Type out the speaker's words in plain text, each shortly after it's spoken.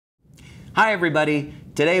Hi everybody!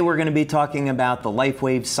 Today we're going to be talking about the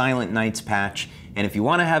LifeWave Silent Nights patch, and if you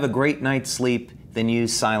want to have a great night's sleep, then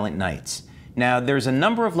use Silent Nights. Now there's a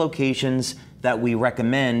number of locations that we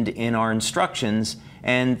recommend in our instructions,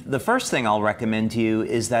 and the first thing I'll recommend to you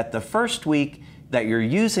is that the first week that you're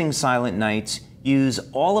using Silent Nights, use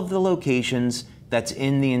all of the locations that's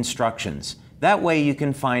in the instructions. That way you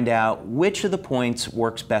can find out which of the points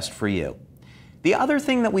works best for you. The other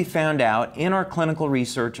thing that we found out in our clinical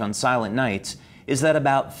research on Silent Nights is that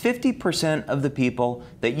about 50% of the people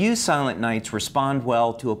that use Silent Nights respond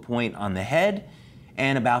well to a point on the head,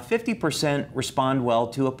 and about 50% respond well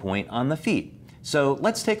to a point on the feet. So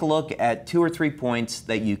let's take a look at 2 or 3 points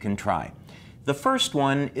that you can try. The first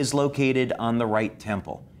one is located on the right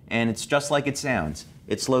temple, and it's just like it sounds.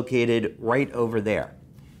 It's located right over there.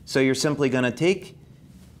 So you're simply going to take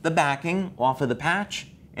the backing off of the patch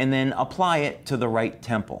and then apply it to the right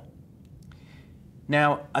temple.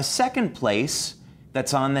 Now, a second place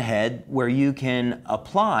that's on the head where you can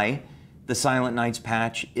apply the Silent Nights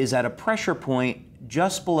patch is at a pressure point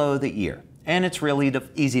just below the ear. And it's really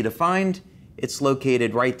easy to find. It's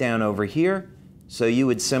located right down over here. So you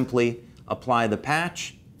would simply apply the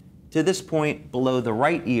patch to this point below the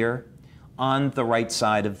right ear on the right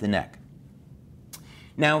side of the neck.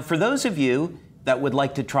 Now, for those of you that would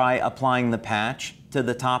like to try applying the patch to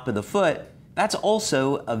the top of the foot, that's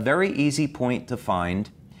also a very easy point to find,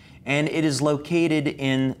 and it is located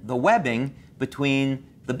in the webbing between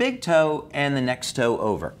the big toe and the next toe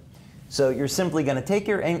over. So you're simply going to take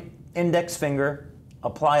your index finger,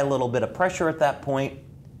 apply a little bit of pressure at that point,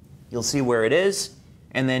 you'll see where it is,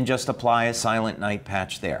 and then just apply a Silent Night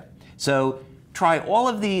patch there. So try all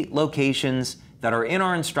of the locations that are in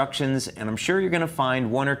our instructions, and I'm sure you're going to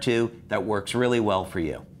find 1 or 2 that works really well for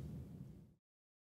you.